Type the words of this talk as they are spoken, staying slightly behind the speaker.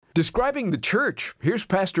Describing the church, here's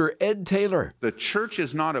Pastor Ed Taylor. The church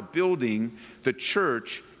is not a building. The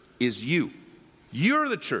church is you. You're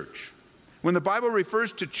the church. When the Bible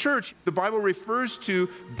refers to church, the Bible refers to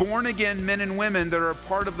born-again men and women that are a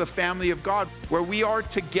part of the family of God, where we are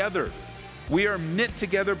together. We are knit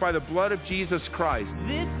together by the blood of Jesus Christ.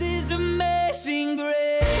 This is amazing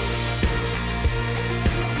grace.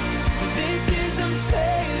 This is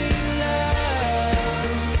unfailing love.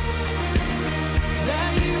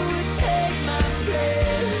 That you would take my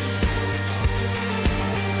place.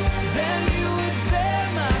 Then you would bear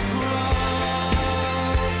my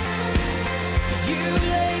cross. You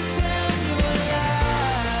laid down your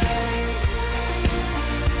life.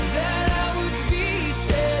 That I would be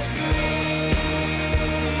set free.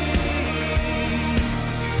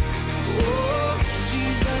 Oh,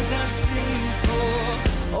 Jesus, I sing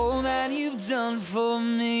for all that you've done for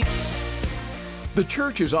me. The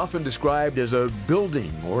church is often described as a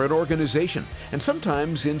building or an organization, and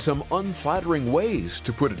sometimes in some unflattering ways,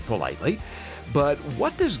 to put it politely. But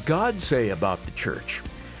what does God say about the church?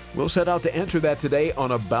 We'll set out to answer that today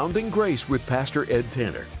on Abounding Grace with Pastor Ed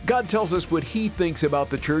Taylor. God tells us what He thinks about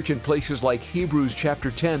the church in places like Hebrews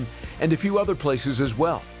chapter 10 and a few other places as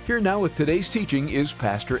well. Here now with today's teaching is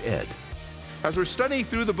Pastor Ed. As we're studying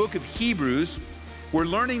through the book of Hebrews, we're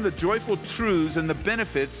learning the joyful truths and the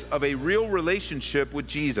benefits of a real relationship with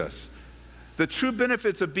Jesus. The true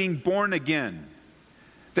benefits of being born again.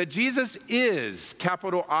 That Jesus is,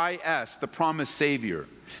 capital I-S, the promised Savior.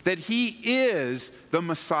 That He is the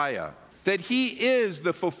Messiah. That He is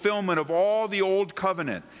the fulfillment of all the old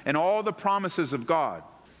covenant and all the promises of God.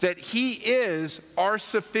 That He is our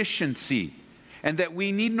sufficiency. And that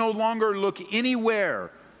we need no longer look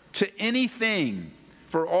anywhere to anything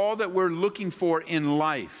for all that we're looking for in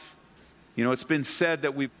life. You know, it's been said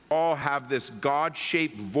that we all have this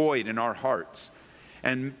God-shaped void in our hearts.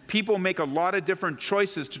 And people make a lot of different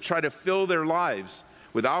choices to try to fill their lives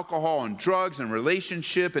with alcohol and drugs and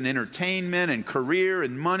relationship and entertainment and career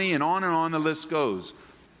and money and on the list goes.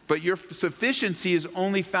 But your sufficiency is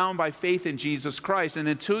only found by faith in Jesus Christ. And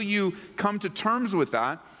until you come to terms with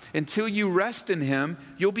that, until you rest in Him,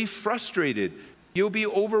 you'll be frustrated. You'll be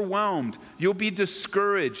overwhelmed. You'll be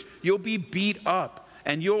discouraged. You'll be beat up.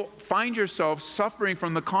 And you'll find yourself suffering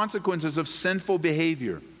from the consequences of sinful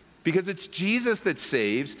behavior. Because it's Jesus that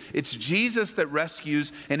saves, it's Jesus that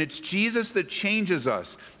rescues, and it's Jesus that changes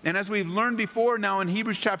us. And as we've learned before now in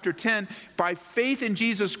Hebrews chapter 10, by faith in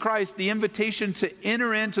Jesus Christ, the invitation to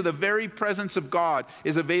enter into the very presence of God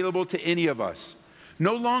is available to any of us.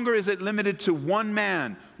 No longer is it limited to one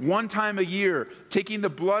man, one time a year, taking the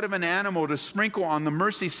blood of an animal to sprinkle on the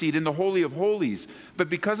mercy seat in the Holy of Holies. But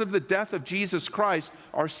because of the death of Jesus Christ,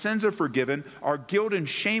 our sins are forgiven, our guilt and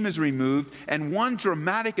shame is removed, and one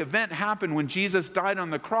dramatic event happened when Jesus died on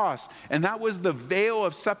the cross, and that was the veil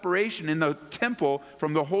of separation in the temple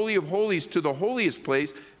from the Holy of Holies to the holiest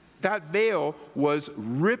place. That veil was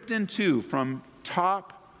ripped in two from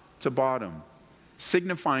top to bottom,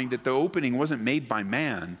 signifying that the opening wasn't made by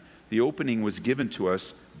man. The opening was given to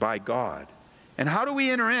us by God. And how do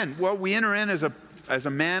we enter in? Well, we enter in as a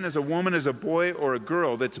man, as a woman, as a boy, or a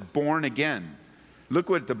girl that's born again.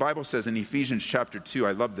 Look what the Bible says in Ephesians chapter 2.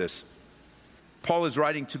 I love this. Paul is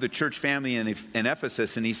writing to the church family in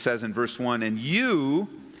Ephesus, and he says in verse 1, "And you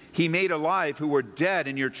He made alive who were dead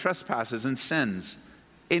in your trespasses and sins,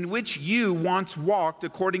 in which you once walked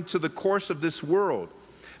according to the course of this world,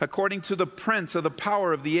 according to the prince of the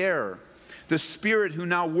power of the air, the spirit who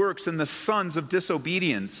now works in the sons of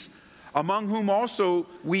disobedience, among whom also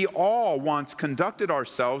we all once conducted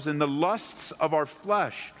ourselves in the lusts of our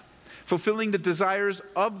flesh, fulfilling the desires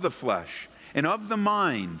of the flesh and of the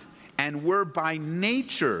mind, and were by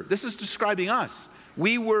nature," this is describing us,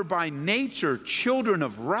 "we were by nature children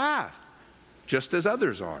of wrath, just as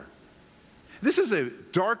others are." This is a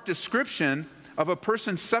dark description of a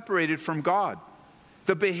person separated from God.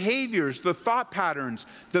 The behaviors, the thought patterns,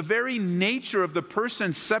 the very nature of the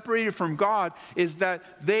person separated from God is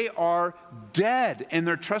that they are dead in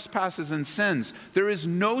their trespasses and sins. There is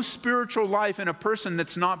no spiritual life in a person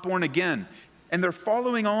that's not born again. And they're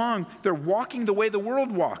following along. They're walking the way the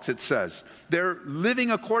world walks, it says. They're living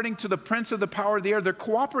according to the prince of the power of the air. They're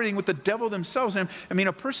cooperating with the devil themselves. And I mean,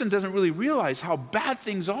 a person doesn't really realize how bad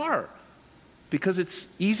things are, because it's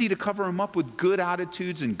easy to cover them up with good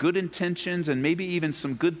attitudes and good intentions and maybe even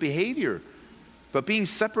some good behavior. But being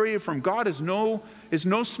separated from God is no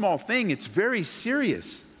small thing. It's very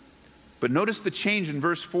serious. But notice the change in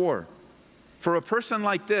verse 4. For a person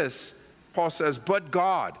like this, Paul says, "But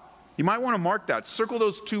God." You might want to mark that. Circle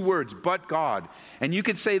those two words, "but God." And you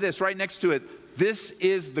could say this right next to it, "This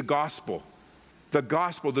is the gospel." The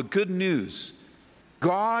gospel, the good news.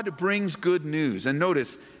 God brings good news. And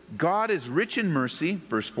notice, God is rich in mercy,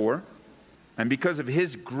 verse 4. And because of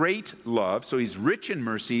his great love, so he's rich in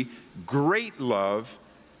mercy, great love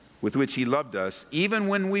with which he loved us, even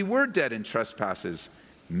when we were dead in trespasses,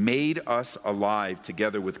 made us alive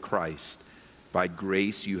together with Christ. By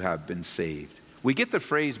grace you have been saved. We get the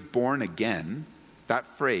phrase born again.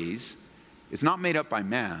 That phrase is not made up by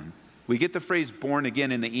man. We get the phrase born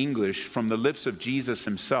again in the English from the lips of Jesus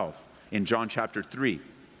himself in John chapter 3.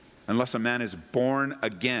 Unless a man is born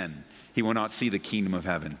again, he will not see the kingdom of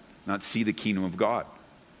heaven, not see the kingdom of God.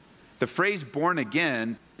 The phrase born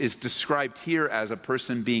again is described here as a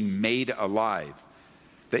person being made alive.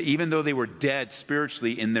 That even though they were dead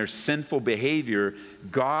spiritually in their sinful behavior,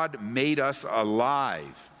 God made us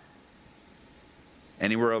alive.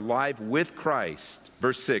 And we're alive with Christ.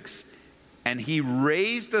 Verse 6, and he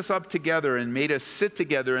raised us up together and made us sit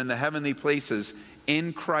together in the heavenly places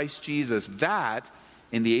in Christ Jesus, that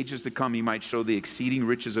in the ages to come he might show the exceeding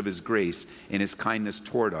riches of his grace and his kindness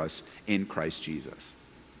toward us in Christ Jesus.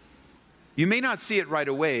 You may not see it right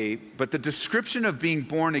away, but the description of being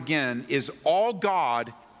born again is all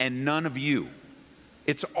God and none of you.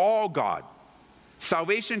 It's all God.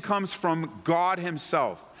 Salvation comes from God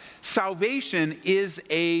himself. Salvation is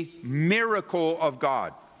a miracle of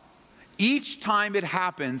God. Each time it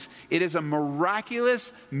happens, it is a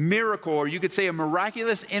miraculous miracle, or you could say a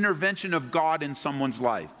miraculous intervention of God in someone's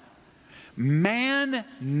life. Man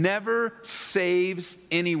never saves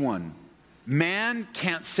anyone. Man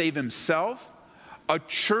can't save himself. A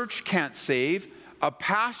church can't save. A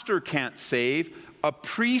pastor can't save. A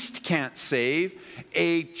priest can't save.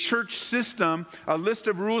 A church system, a list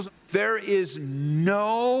of rules. There is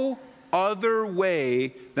no other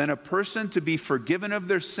way than a person to be forgiven of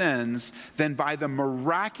their sins than by the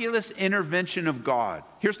miraculous intervention of God.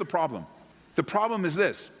 Here's the problem. The problem is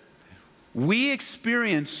this. We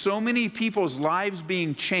experience so many people's lives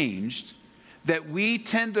being changed that we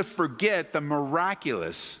tend to forget the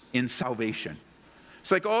miraculous in salvation.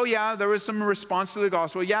 It's like, oh yeah, there was some response to the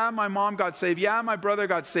gospel. Yeah, my mom got saved. Yeah, my brother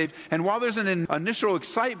got saved. And while there's an initial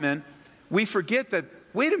excitement, we forget that,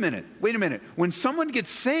 wait a minute. When someone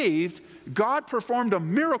gets saved, God performed a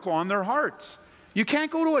miracle on their hearts. You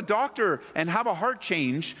can't go to a doctor and have a heart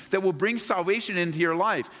change that will bring salvation into your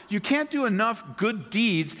life. You can't do enough good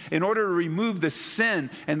deeds in order to remove the sin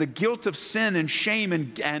and the guilt of sin and shame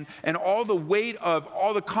and all the weight of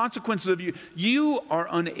all the consequences of you. You are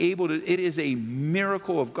unable to. It is a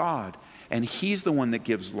miracle of God. And he's the one that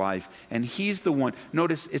gives life. And he's the one.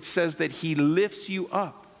 Notice it says that he lifts you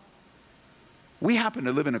up. We happen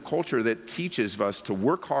to live in a culture that teaches us to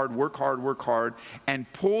work hard,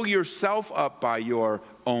 and pull yourself up by your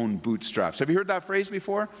own bootstraps. Have you heard that phrase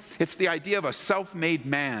before? It's the idea of a self-made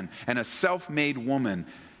man and a self-made woman.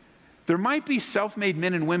 There might be self-made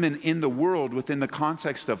men and women in the world within the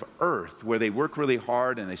context of earth, where they work really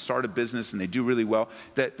hard and they start a business and they do really well,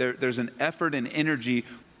 that there's an effort and energy.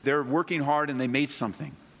 They're working hard and they made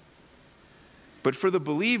something. But for the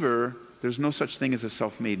believer, there's no such thing as a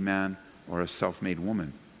self-made man or a self-made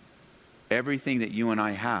woman. Everything that you and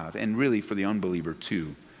I have, and really for the unbeliever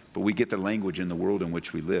too, but we get the language in the world in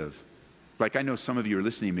which we live. Like I know some of you are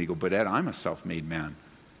listening to me go, but Ed, I'm a self-made man.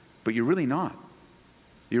 But you're really not.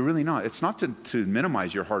 You're really not. It's not to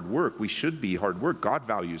minimize your hard work. We should be hard work. God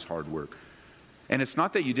values hard work. And it's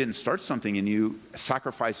not that you didn't start something and you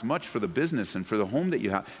sacrifice much for the business and for the home that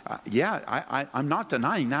you have. I'm not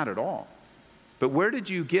denying that at all. But where did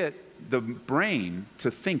you get the brain to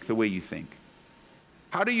think the way you think?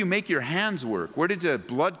 How do you make your hands work? Where did the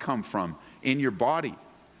blood come from in your body?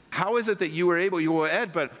 How is it that you were able, you go,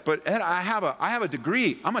 Ed, but Ed, I have a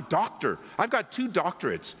degree. I'm a doctor. I've got 2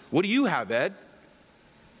 doctorates. What do you have, Ed?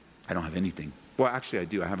 I don't have anything. Well, actually I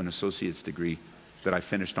do. I have an associate's degree that I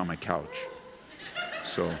finished on my couch.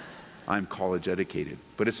 So I'm college educated.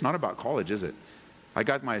 But it's not about college, is it? I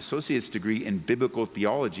got my associate's degree in biblical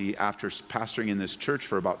theology after pastoring in this church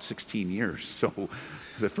for about 16 years. So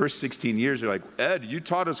the first 16 years, you're like, Ed, you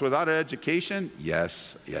taught us without an education?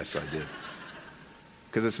 Yes, I did.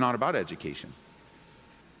 Because it's not about education.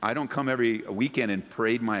 I don't come every weekend and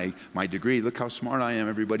parade my degree. Look how smart I am,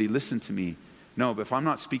 everybody, listen to me. No, but if I'm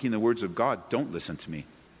not speaking the words of God, don't listen to me.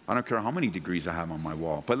 I don't care how many degrees I have on my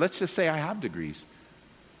wall. But let's just say I have degrees.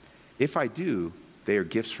 If I do, they are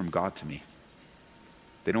gifts from God to me.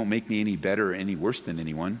 They don't make me any better or any worse than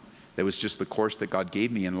anyone. That was just the course that God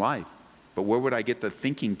gave me in life. But where would I get the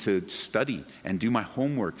thinking to study and do my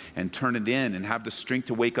homework and turn it in and have the strength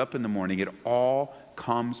to wake up in the morning? It all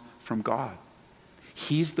comes from God.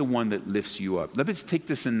 He's the one that lifts you up. Let's take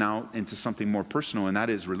this now into something more personal, and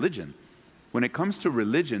that is religion. When it comes to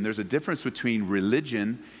religion, there's a difference between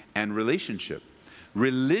religion and relationship.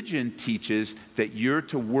 Religion teaches that you're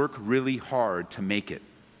to work really hard to make it.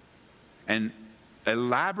 And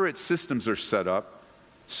elaborate systems are set up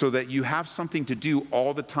so that you have something to do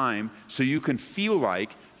all the time so you can feel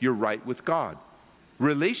like you're right with God.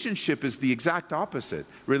 Relationship is the exact opposite.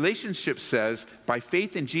 Relationship says, by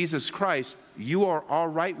faith in Jesus Christ, you are all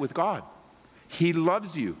right with God. He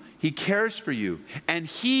loves you. He cares for you. And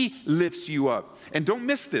He lifts you up. And don't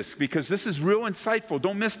miss this, because this is real insightful.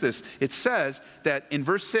 Don't miss this. It says that in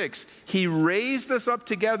verse 6, He raised us up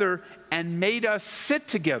together and made us sit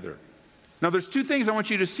together. Now, there's two things I want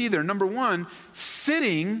you to see there. Number one,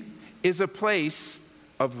 sitting is a place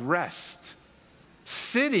of rest.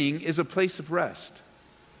 Sitting is a place of rest.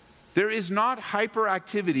 There is not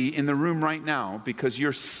hyperactivity in the room right now because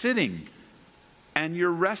you're sitting and you're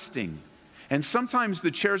resting. And sometimes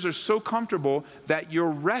the chairs are so comfortable that your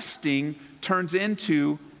resting turns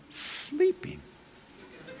into sleeping.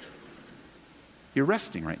 You're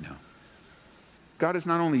resting right now. God has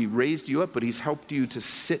not only raised you up, but He's helped you to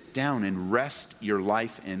sit down and rest your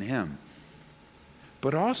life in Him.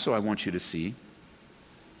 But also I want you to see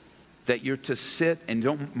that you're to sit, and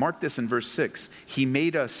don't mark this in verse 6, He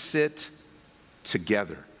made us sit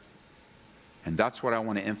together. And that's what I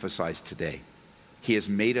want to emphasize today. He has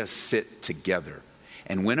made us sit together.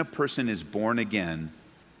 And when a person is born again,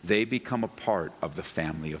 they become a part of the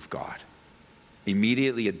family of God.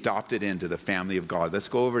 Immediately adopted into the family of God. Let's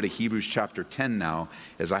go over to Hebrews chapter 10 now,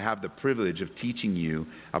 as I have the privilege of teaching you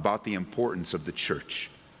about the importance of the church.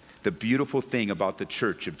 The beautiful thing about the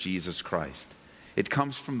church of Jesus Christ. It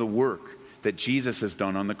comes from the work that Jesus has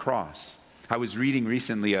done on the cross. I was reading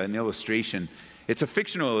recently an illustration. It's a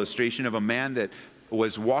fictional illustration of a man that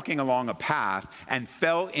was walking along a path and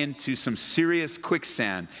fell into some serious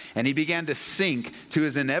quicksand. And he began to sink to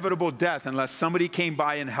his inevitable death unless somebody came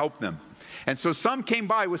by and helped them. And so some came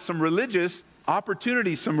by with some religious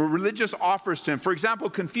opportunities, some religious offers to him. For example,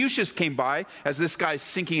 Confucius came by as this guy's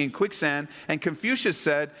sinking in quicksand, and Confucius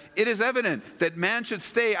said, "It is evident that man should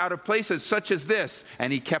stay out of places such as this."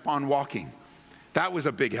 And he kept on walking. That was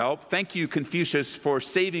a big help. Thank you, Confucius, for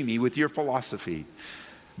saving me with your philosophy.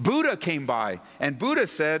 Buddha came by, and Buddha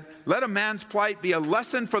said, "Let a man's plight be a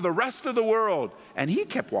lesson for the rest of the world." And he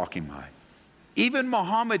kept walking by. Even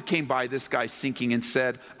Muhammad came by this guy sinking and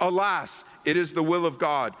said, "Alas, it is the will of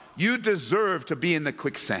God. You deserve to be in the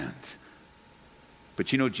quicksand."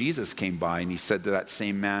 But you know, Jesus came by and He said to that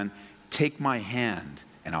same man, "Take my hand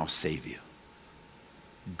and I'll save you."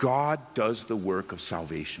 God does the work of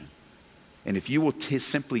salvation. And if you will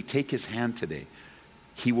simply take His hand today,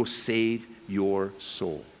 He will save your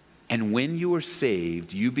soul. And when you are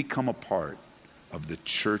saved, you become a part of the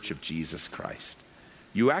church of Jesus Christ.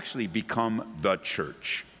 You actually become the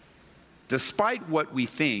church. Despite what we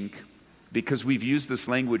think, because we've used this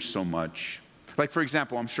language so much. Like, for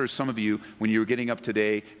example, I'm sure some of you, when you were getting up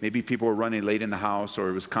today, maybe people were running late in the house, or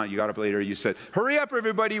it was you got up later, you said, "Hurry up,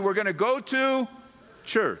 everybody, we're going to go to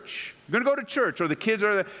church. We're going to go to church." Or the kids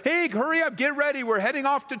are there, "Hey, hurry up, get ready, we're heading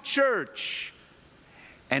off to church."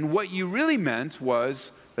 And what you really meant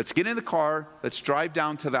was, let's get in the car, let's drive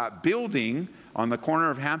down to that building on the corner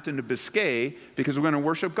of Hampton to Biscay, because we're going to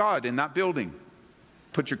worship God in that building.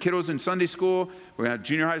 Put your kiddos in Sunday school, we're going to have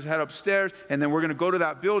junior highs head upstairs, and then we're going to go to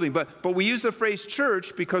that building. But we use the phrase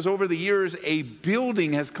church because over the years, a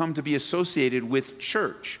building has come to be associated with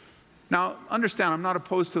church. Now, understand, I'm not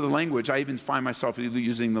opposed to the language. I even find myself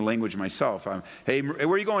using the language myself. "Hey, where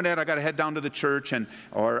are you going, Dad? I got to head down to the church."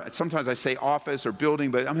 Or sometimes I say office or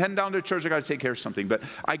building, but I'm heading down to the church. I got to take care of something. But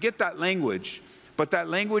I get that language, but that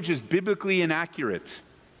language is biblically inaccurate.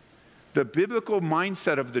 The biblical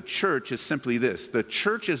mindset of the church is simply this: the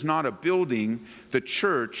church is not a building, the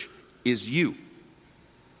church is you.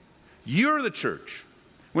 You're the church.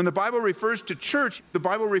 When the Bible refers to church, the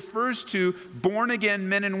Bible refers to born-again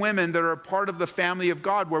men and women that are a part of the family of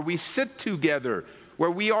God, where we sit together, where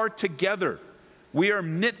we are together. We are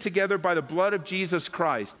knit together by the blood of Jesus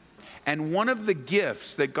Christ. And one of the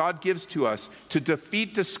gifts that God gives to us to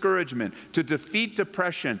defeat discouragement, to defeat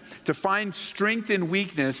depression, to find strength in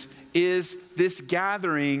weakness is this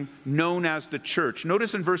gathering known as the church.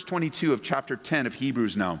 Notice in verse 22 of chapter 10 of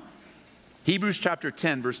Hebrews now. Hebrews chapter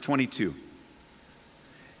 10, verse 22.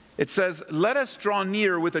 It says, "Let us draw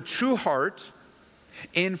near with a true heart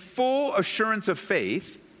in full assurance of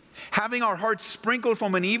faith, having our hearts sprinkled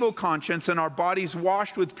from an evil conscience and our bodies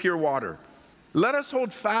washed with pure water. Let us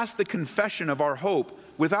hold fast the confession of our hope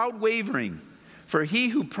without wavering, for He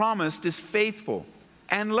who promised is faithful.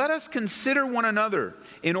 And let us consider one another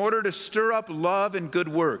in order to stir up love and good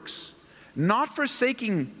works, not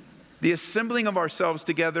forsaking the assembling of ourselves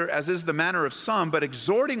together, as is the manner of some, but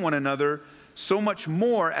exhorting one another so much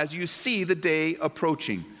more as you see the day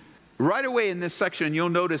approaching. Right away in this section, you'll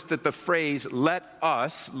notice that the phrase, let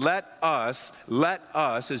us,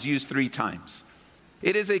 is used 3 times.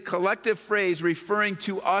 It is a collective phrase referring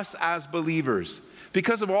to us as believers.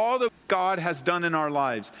 Because of all that God has done in our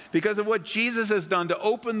lives, because of what Jesus has done to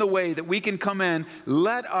open the way that we can come in,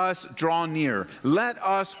 let us draw near, let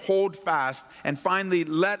us hold fast, and finally,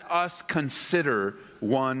 let us consider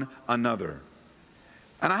one another.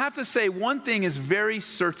 And I have to say, one thing is very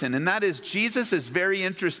certain, and that is Jesus is very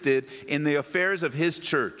interested in the affairs of his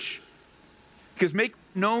church. Because make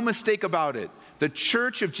no mistake about it, the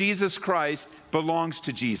church of Jesus Christ belongs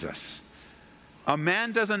to Jesus. A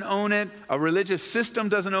man doesn't own it. A religious system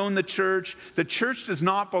doesn't own the church. The church does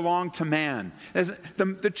not belong to man.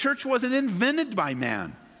 The church wasn't invented by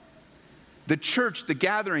man. The church, the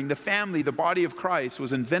gathering, the family, the body of Christ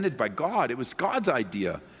was invented by God. It was God's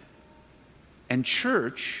idea. And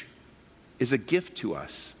church is a gift to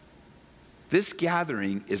us. This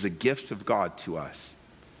gathering is a gift of God to us.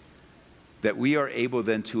 That we are able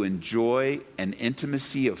then to enjoy an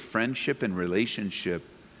intimacy of friendship and relationship.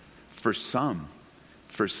 For some,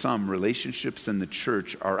 relationships in the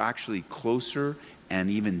church are actually closer and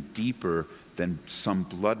even deeper than some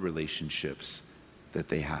blood relationships that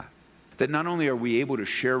they have. That not only are we able to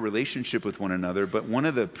share relationship with one another, but one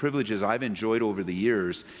of the privileges I've enjoyed over the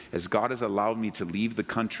years as God has allowed me to leave the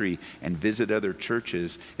country and visit other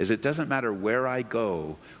churches is it doesn't matter where I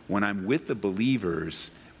go, when I'm with the believers,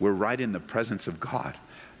 we're right in the presence of God.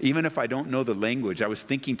 Even if I don't know the language, I was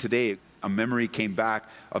thinking today, a memory came back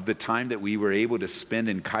of the time that we were able to spend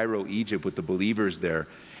in Cairo, Egypt with the believers there.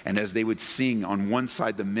 And as they would sing, on one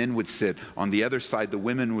side the men would sit, on the other side the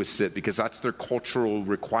women would sit, because that's their cultural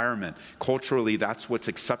requirement. Culturally, that's what's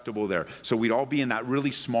acceptable there. So we'd all be in that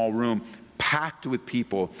really small room, packed with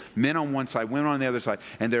people, men on one side, women on the other side,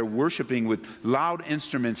 and they're worshiping with loud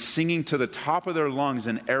instruments, singing to the top of their lungs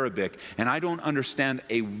in Arabic. And I don't understand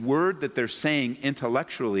a word that they're saying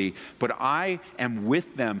intellectually, but I am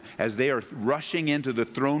with them as they are rushing into the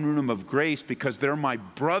throne room of grace, because they're my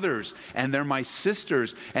brothers and they're my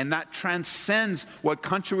sisters, and that transcends what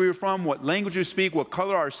country we're from, what language we speak, what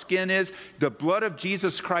color our skin is. The blood of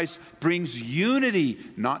Jesus Christ brings unity,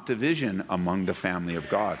 not division, among the family of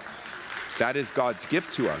God. That is God's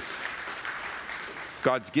gift to us.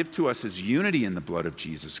 God's gift to us is unity in the blood of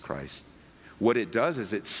Jesus Christ. What it does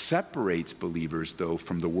is it separates believers, though,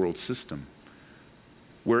 from the world system.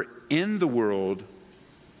 We're in the world,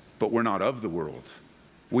 but we're not of the world.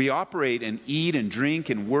 We operate and eat and drink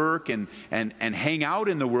and work and hang out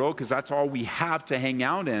in the world because that's all we have to hang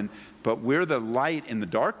out in, but we're the light in the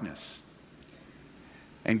darkness.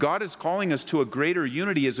 And God is calling us to a greater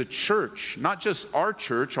unity as a church, not just our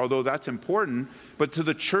church, although that's important, but to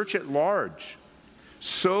the church at large.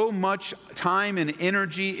 So much time and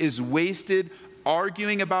energy is wasted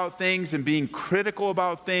arguing about things and being critical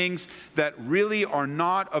about things that really are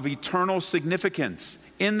not of eternal significance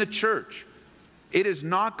in the church. It is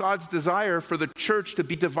not God's desire for the church to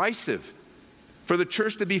be divisive, for the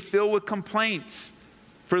church to be filled with complaints,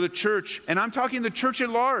 for the church, and I'm talking the church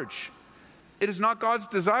at large. It is not God's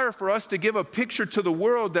desire for us to give a picture to the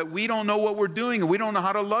world that we don't know what we're doing and we don't know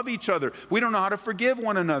how to love each other. We don't know how to forgive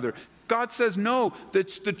one another. God says, no,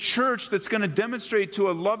 that's the church that's going to demonstrate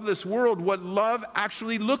to a loveless world what love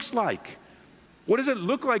actually looks like. What does it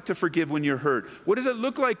look like to forgive when you're hurt? What does it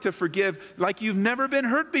look like to forgive like you've never been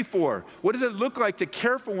hurt before? What does it look like to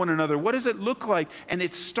care for one another? What does it look like? And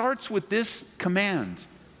it starts with this command.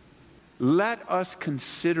 Let us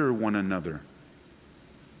consider one another.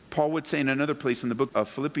 Paul would say in another place in the book of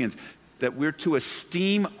Philippians that we're to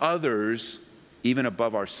esteem others even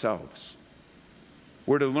above ourselves.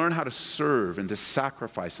 We're to learn how to serve and to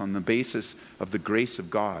sacrifice on the basis of the grace of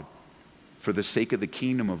God for the sake of the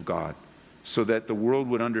kingdom of God, so that the world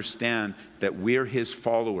would understand that we're his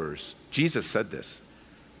followers. Jesus said this,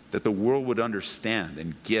 that the world would understand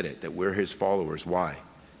and get it, that we're his followers. Why?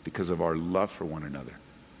 Because of our love for one another.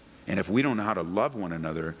 And if we don't know how to love one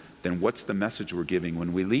another, then what's the message we're giving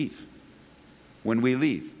when we leave? When we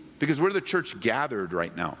leave. Because we're the church gathered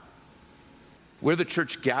right now. We're the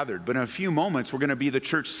church gathered, but in a few moments, we're going to be the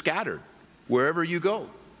church scattered, wherever you go.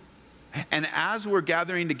 And as we're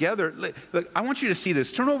gathering together, look, I want you to see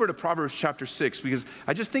this. Turn over to Proverbs chapter 6, because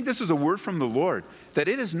I just think this is a word from the Lord, that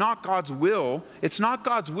it is not God's will. It's not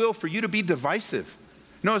God's will for you to be divisive.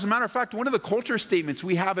 No, as a matter of fact, one of the culture statements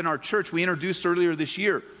we have in our church, we introduced earlier this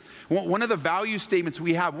year, one of the value statements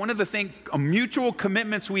we have, one of the mutual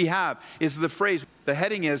commitments we have is the phrase, the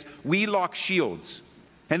heading is, we lock shields.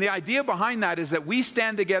 And the idea behind that is that we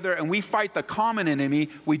stand together and we fight the common enemy.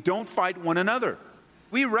 We don't fight one another.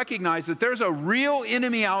 We recognize that there's a real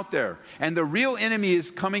enemy out there, and the real enemy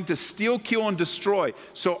is coming to steal, kill, and destroy.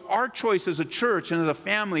 So our choice as a church and as a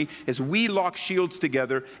family is we lock shields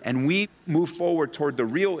together and we move forward toward the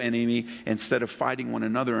real enemy instead of fighting one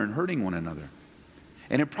another and hurting one another.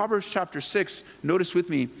 And in Proverbs chapter 6, notice with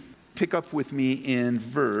me, pick up with me in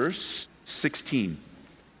verse 16.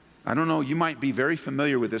 I don't know, you might be very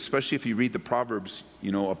familiar with this, especially if you read the Proverbs,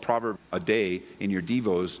 a proverb a day in your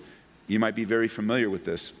devos. You might be very familiar with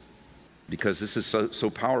this because this is so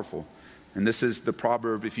powerful. And this is the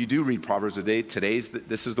proverb. If you do read Proverbs a day,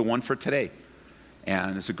 this is the one for today.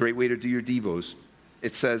 And it's a great way to do your devos.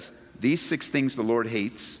 It says, these 6 things the Lord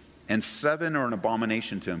hates, and 7 are an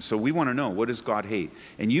abomination to him. So we want to know, what does God hate?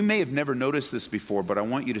 And you may have never noticed this before, but I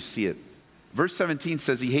want you to see it. Verse 17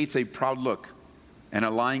 says he hates a proud look, and a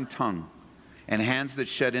lying tongue, and hands that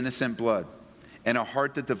shed innocent blood, and a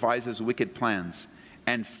heart that devises wicked plans,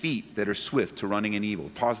 and feet that are swift to running in evil.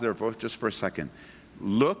 Pause there just for a second.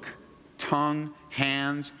 Look, tongue,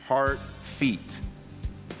 hands, heart, feet.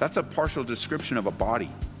 That's a partial description of a body,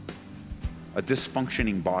 a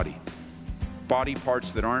dysfunctioning body. Body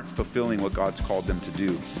parts that aren't fulfilling what God's called them to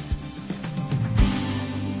do.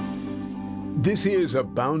 This is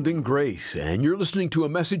Abounding Grace, and you're listening to a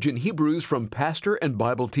message in Hebrews from pastor and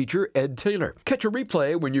Bible teacher Ed Taylor. Catch a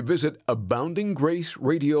replay when you visit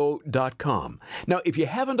aboundinggraceradio.com. Now, if you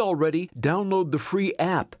haven't already, download the free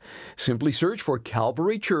app. Simply search for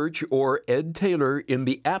Calvary Church or Ed Taylor in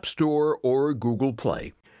the App Store or Google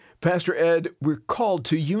Play. Pastor Ed, we're called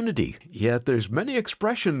to unity, yet there's many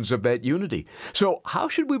expressions of that unity. So how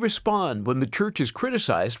should we respond when the church is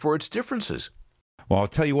criticized for its differences? Well, I'll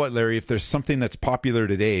tell you what, Larry, if there's something that's popular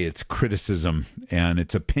today, it's criticism, and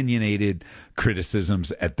it's opinionated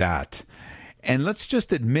criticisms at that. And let's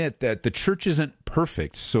just admit that the church isn't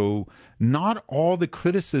perfect, so not all the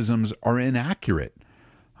criticisms are inaccurate.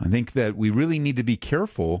 I think that we really need to be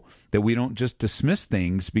careful that we don't just dismiss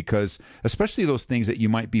things because, especially those things that you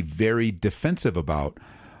might be very defensive about.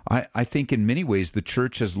 I think in many ways the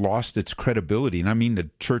church has lost its credibility, and I mean the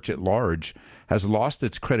church at large has lost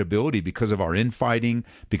its credibility because of our infighting,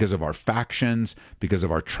 because of our factions, because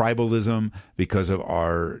of our tribalism, because of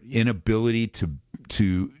our inability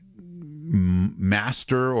to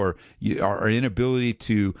master or our inability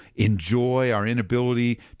to enjoy, our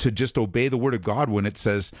inability to just obey the word of God when it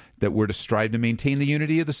says that we're to strive to maintain the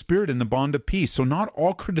unity of the Spirit and the bond of peace. So not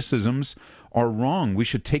all criticisms are wrong. We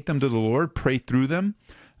should take them to the Lord, pray through them,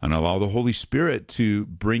 and allow the Holy Spirit to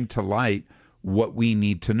bring to light what we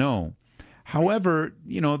need to know. However,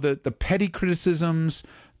 the petty criticisms,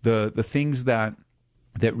 the things that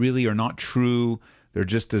really are not true, they're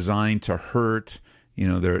just designed to hurt.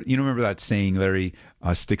 Remember that saying, Larry,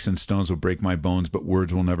 sticks and stones will break my bones, but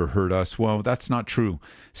words will never hurt us. Well, that's not true.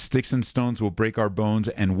 Sticks and stones will break our bones,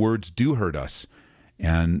 and words do hurt us.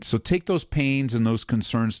 And so take those pains and those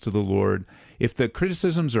concerns to the Lord. If the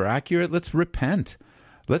criticisms are accurate, let's repent.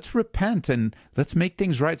 Let's repent and let's make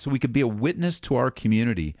things right so we could be a witness to our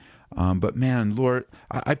community. But man, Lord,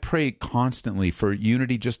 I pray constantly for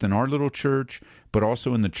unity just in our little church, but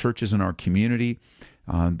also in the churches in our community,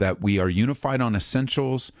 that we are unified on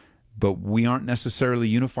essentials, but we aren't necessarily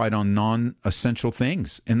unified on non-essential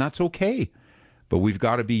things. And that's okay. But we've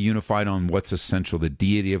got to be unified on what's essential, the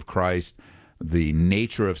deity of Christ, the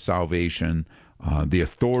nature of salvation, the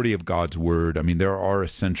authority of God's word. I mean, there are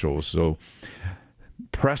essentials. So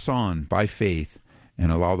press on by faith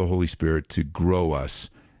and allow the Holy Spirit to grow us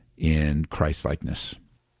in Christ-likeness.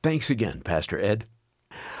 Thanks again, Pastor Ed.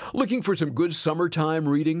 Looking for some good summertime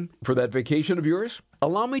reading for that vacation of yours?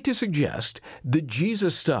 Allow me to suggest The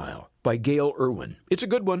Jesus Style by Gail Irwin. It's a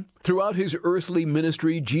good one. Throughout his earthly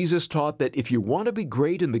ministry, Jesus taught that if you want to be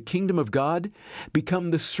great in the kingdom of God,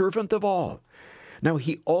 become the servant of all. Now,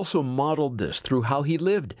 he also modeled this through how he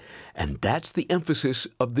lived, and that's the emphasis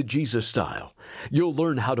of the Jesus Style. You'll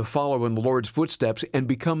learn how to follow in the Lord's footsteps and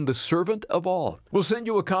become the servant of all. We'll send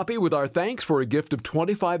you a copy with our thanks for a gift of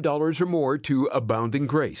 $25 or more to Abounding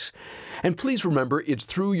Grace. And please remember, it's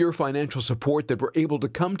through your financial support that we're able to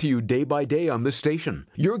come to you day by day on this station.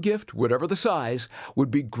 Your gift, whatever the size,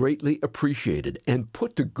 would be greatly appreciated and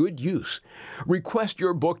put to good use. Request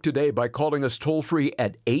your book today by calling us toll-free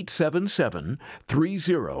at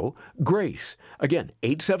 877-30-GRACE. Again,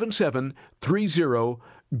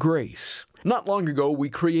 877-30-GRACE. Not long ago, we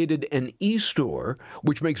created an e-store,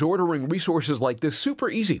 which makes ordering resources like this super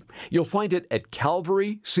easy. You'll find it at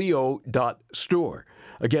calvaryco.store.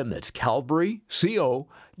 Again, that's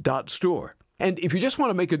calvaryco.store. And if you just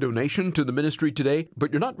want to make a donation to the ministry today,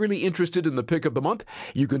 but you're not really interested in the pick of the month,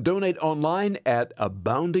 you can donate online at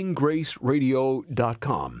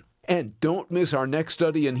aboundinggraceradio.com. And don't miss our next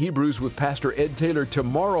study in Hebrews with Pastor Ed Taylor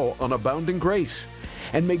tomorrow on Abounding Grace.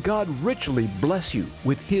 And may God richly bless you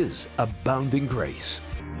with His abounding grace.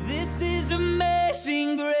 This is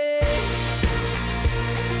amazing grace.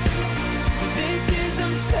 This is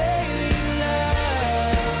unfailing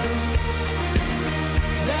love.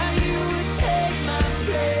 That you would take my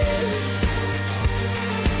place.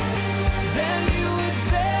 That you would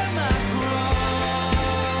bear my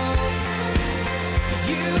cross.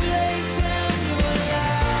 You laid down your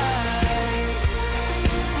life.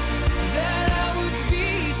 That I would be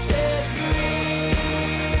set free.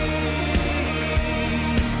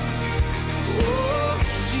 Oh,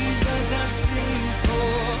 Jesus, I sing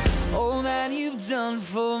for all that you've done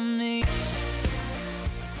for me.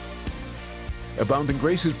 Abounding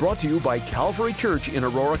Grace is brought to you by Calvary Church in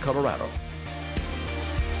Aurora, Colorado.